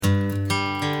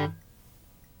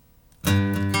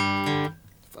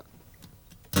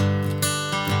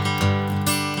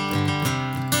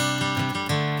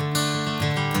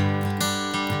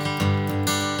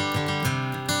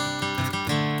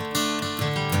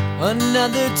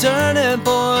Another turning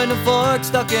point, a fork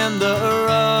stuck in the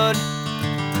road.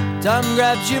 Time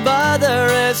grabs you by the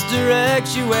wrist,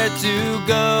 directs you where to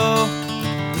go.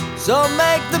 So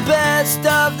make the best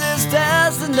of this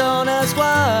test and don't ask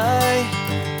why.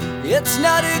 It's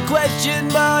not a question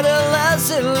but a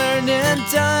lesson learned in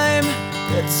time.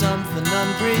 It's something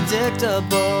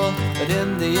unpredictable, but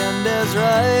in the end is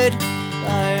right.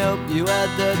 I hope you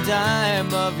had the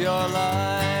time of your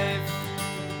life.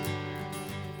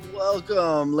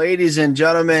 Welcome, ladies and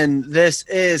gentlemen. This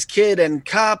is Kidd and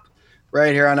Kop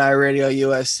right here on iRadio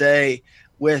USA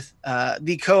with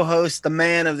the co-host, the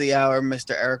man of the hour,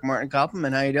 Mr. Eric Martin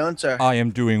Koppelman. How you doing, sir? I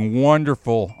am doing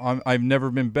wonderful. I've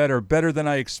never been better than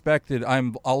I expected.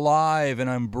 I'm alive and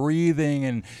I'm breathing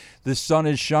and the sun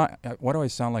is shining. Why do I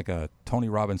sound like a Tony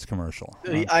Robbins commercial?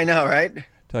 I know, right?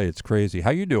 Tell you, it's crazy.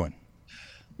 How you doing?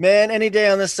 Man, any day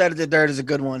on this side of the dirt is a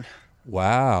good one.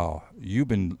 Wow, you've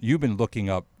been looking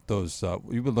up those.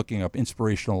 You've been looking up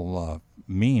inspirational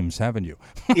memes, haven't you?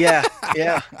 Yeah.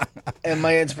 And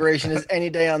my inspiration is any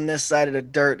day on this side of the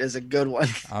dirt is a good one.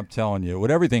 I'm telling you,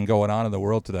 with everything going on in the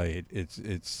world today,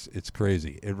 it's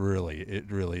crazy. It really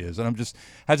is. And I'm just,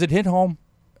 has it hit home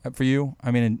for you?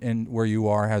 I mean, and where you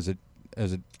are, has it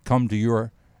come to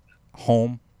your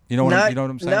home? You know what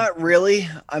I'm saying? Not really.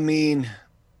 I mean,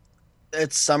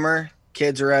 it's summer.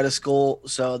 Kids are out of school,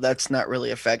 so that's not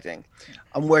really affecting.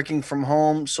 I'm working from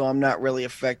home, so I'm not really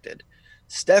affected.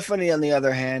 Stephanie, on the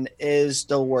other hand, is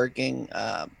still working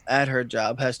at her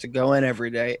job, has to go in every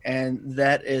day, and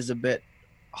that is a bit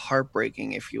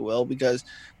heartbreaking, if you will, because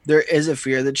there is a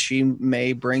fear that she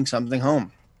may bring something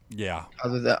home. Yeah.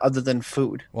 Other than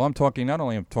food. Well, I'm talking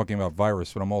about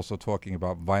virus, but I'm also talking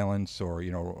about violence or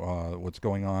what's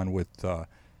going on with the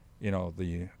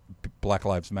Black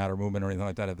Lives Matter movement or anything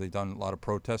like that. Have they done a lot of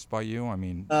protests by you? I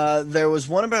mean, there was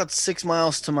one about 6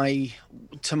 miles to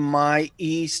my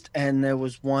east, and there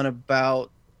was one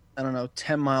about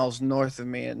 10 miles north of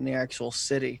me in the actual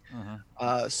city.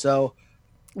 So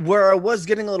where I was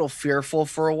getting a little fearful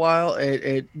for a while,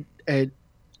 it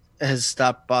has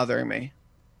stopped bothering me.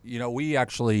 We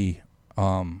actually,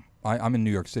 I'm in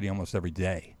New York City almost every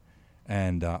day,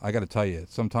 and I got to tell you,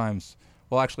 sometimes.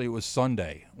 Well, actually, it was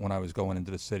Sunday when I was going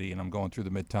into the city, and I'm going through the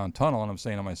Midtown Tunnel, and I'm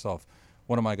saying to myself,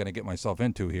 what am I going to get myself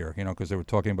into here? Because they were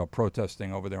talking about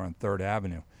protesting over there on 3rd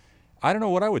Avenue. I don't know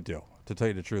what I would do, to tell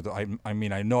you the truth. I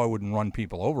mean, I know I wouldn't run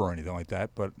people over or anything like that,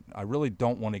 but I really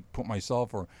don't want to put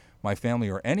myself or my family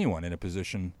or anyone in a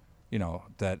position,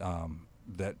 that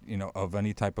of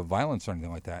any type of violence or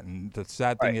anything like that. And the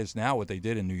sad thing is now what they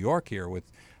did in New York here with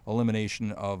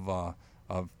elimination of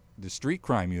the street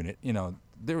crime unit,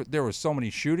 There were so many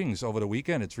shootings over the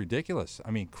weekend. It's ridiculous. I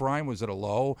mean, crime was at a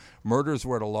low, murders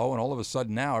were at a low, and all of a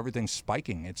sudden now everything's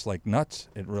spiking. It's like nuts.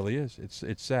 It really is.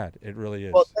 It's sad. It really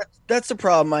is. Well, that's the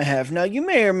problem I have. Now, you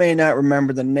may or may not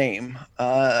remember the name.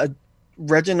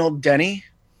 Reginald Denny?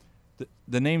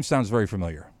 The name sounds very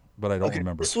familiar, but I don't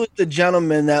remember. This was the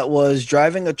gentleman that was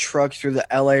driving a truck through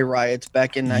the L.A. riots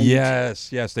back in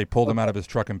 1992. Yes. They pulled him out of his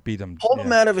truck and beat him. Pulled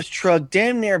him out of his truck,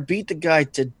 damn near beat the guy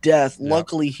to death. Yeah.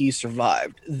 Luckily, he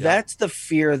survived. Yeah. That's the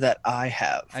fear that I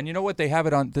have. And you know what? They have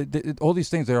it on all these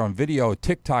things. They're on video,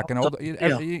 TikTok, and all.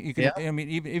 You can. I mean,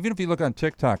 even if you look on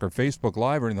TikTok or Facebook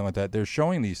Live or anything like that, they're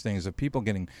showing these things of people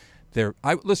getting there.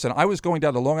 I was going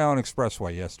down the Long Island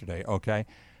Expressway yesterday. Okay,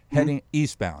 heading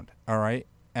eastbound. All right.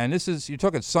 And you're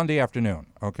talking Sunday afternoon,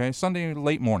 okay? Sunday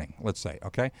late morning, let's say,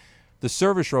 okay? The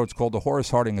service road's called the Horace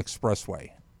Harding Expressway.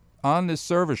 On this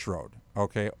service road,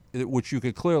 okay, which you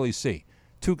could clearly see,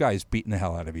 2 guys beating the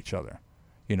hell out of each other,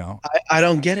 I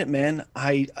don't get it, man.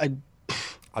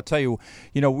 I'll tell you,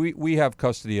 we have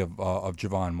custody of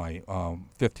Javon, my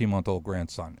 15-month-old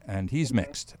grandson, and he's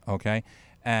mixed, okay?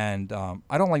 And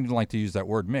I don't even like to use that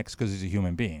word mixed because he's a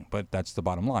human being, but that's the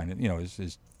bottom line.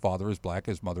 His father is black,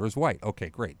 his mother is white. Okay,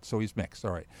 great. So he's mixed.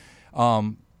 All right.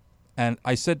 And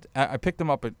I said, I picked him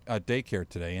up at daycare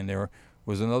today, and there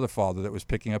was another father that was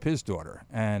picking up his daughter.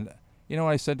 And you know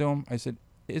what I said to him? I said,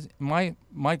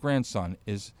 my grandson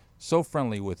is so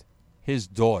friendly with his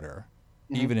daughter,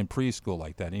 even in preschool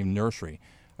like that, even nursery.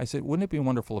 I said, wouldn't it be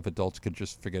wonderful if adults could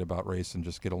just forget about race and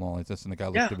just get along like this? And the guy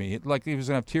looked at me like he was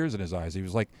going to have tears in his eyes. He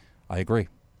was like, I agree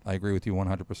with you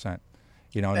 100%.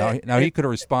 Now he could have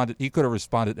responded. He could have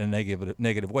responded in a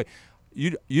negative way.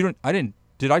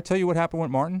 Did I tell you what happened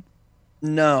with Martin?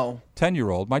 No. My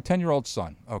 10-year-old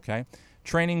son. Okay,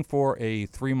 training for a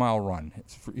 3-mile run.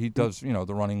 He does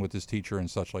the running with his teacher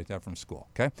and such like that from school.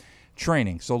 Okay,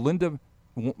 training. So Linda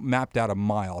mapped out a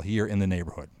mile here in the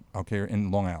neighborhood. Okay,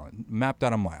 in Long Island, mapped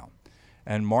out a mile,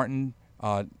 and Martin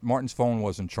Martin's phone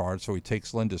wasn't charged, so he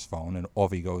takes Linda's phone and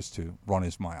off he goes to run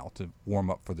his mile to warm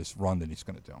up for this run that he's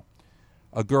going to do.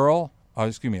 A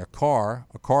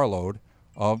carload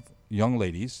of young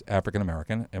ladies, African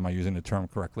American, am I using the term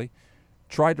correctly,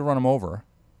 tried to run him over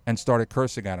and started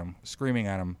cursing at him, screaming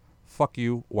at him, "Fuck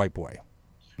you, white boy."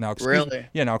 Now,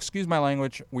 excuse my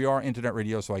language. We are internet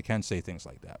radio, so I can say things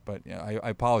like that. But I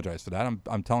apologize for that.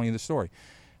 I'm telling you the story.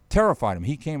 Terrified him.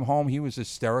 He came home. He was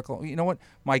hysterical. You know what?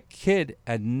 My kid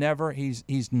had never. He's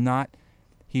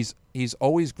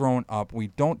always grown up. We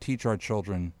don't teach our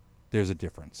children there's a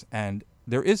difference, and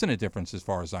there isn't a difference as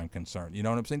far as I'm concerned. You know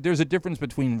what I'm saying? There's a difference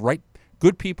between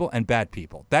good people and bad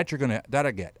people. That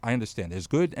I get. I understand. There's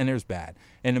good and there's bad,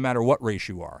 and no matter what race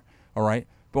you are. All right.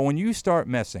 But when you start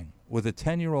messing with a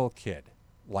 10-year-old kid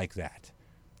like that,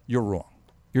 you're wrong.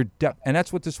 And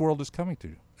that's what this world is coming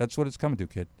to. That's what it's coming to,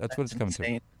 kid. That's what it's coming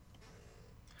to.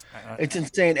 It's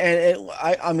insane.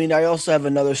 And I also have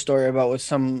another story about with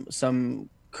some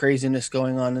craziness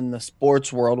going on in the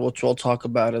sports world, which we'll talk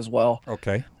about as well.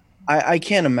 Okay. I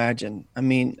can't imagine. I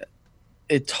mean,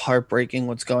 it's heartbreaking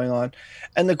what's going on.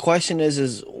 And the question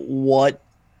is what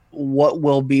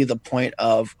will be the point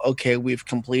of, okay, we've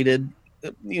completed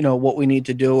what we need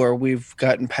to do, or we've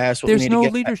gotten past what we need to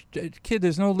get leadership, kid.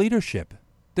 There's no leadership.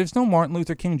 There's no Martin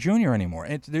Luther King Jr. anymore.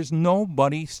 There's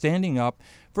nobody standing up.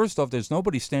 First off, there's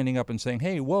nobody standing up and saying,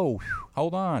 "Hey, whoa,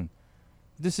 hold on.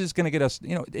 This is going to get us."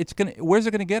 Where's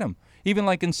it going to get them? Even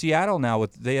like in Seattle now,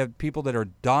 they have people that are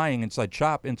dying inside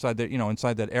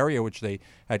that area which they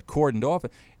had cordoned off.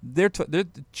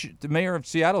 The mayor of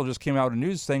Seattle just came out with a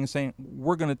news thing saying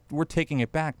we're taking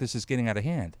it back. This is getting out of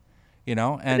hand.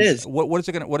 And it is. What is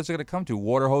it going to come to?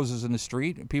 Water hoses in the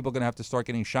street? People going to have to start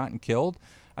getting shot and killed?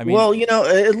 I mean, well,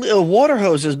 a water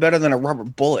hose is better than a rubber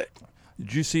bullet.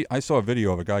 Did you see? I saw a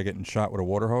video of a guy getting shot with a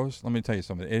water hose. Let me tell you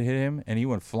something. It hit him, and he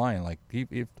went flying. Like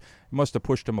he must have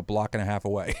pushed him a block and a half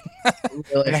away.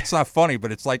 Really? And that's not funny,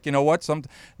 but it's like, you know what?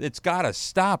 It's got to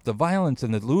stop, the violence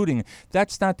and the looting.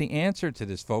 That's not the answer to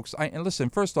this, folks. And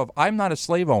listen, first off, I'm not a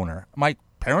slave owner. My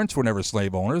parents were never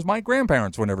slave owners. My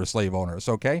grandparents were never slave owners.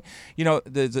 Okay,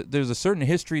 there's a certain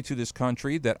history to this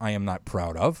country that I am not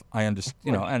proud of. I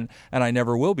understand, and I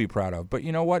never will be proud of. But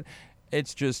you know what?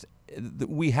 It's just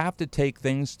we have to take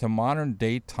things to modern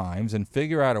day times and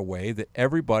figure out a way that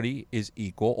everybody is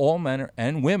equal. All men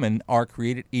and women are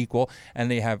created equal,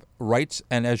 and they have rights.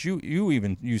 And as you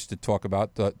even used to talk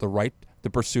about the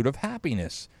pursuit of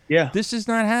happiness. Yeah, this is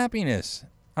not happiness.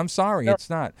 I'm sorry, It's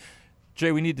not.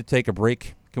 Jay, we need to take a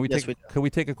break. Can we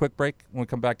take a quick break? When we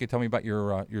come back, you tell me about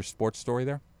your sports story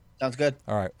there? Sounds good.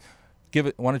 All right.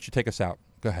 Why don't you take us out?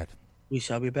 Go ahead. We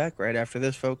shall be back right after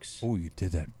this, folks. Oh, you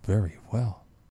did that very well.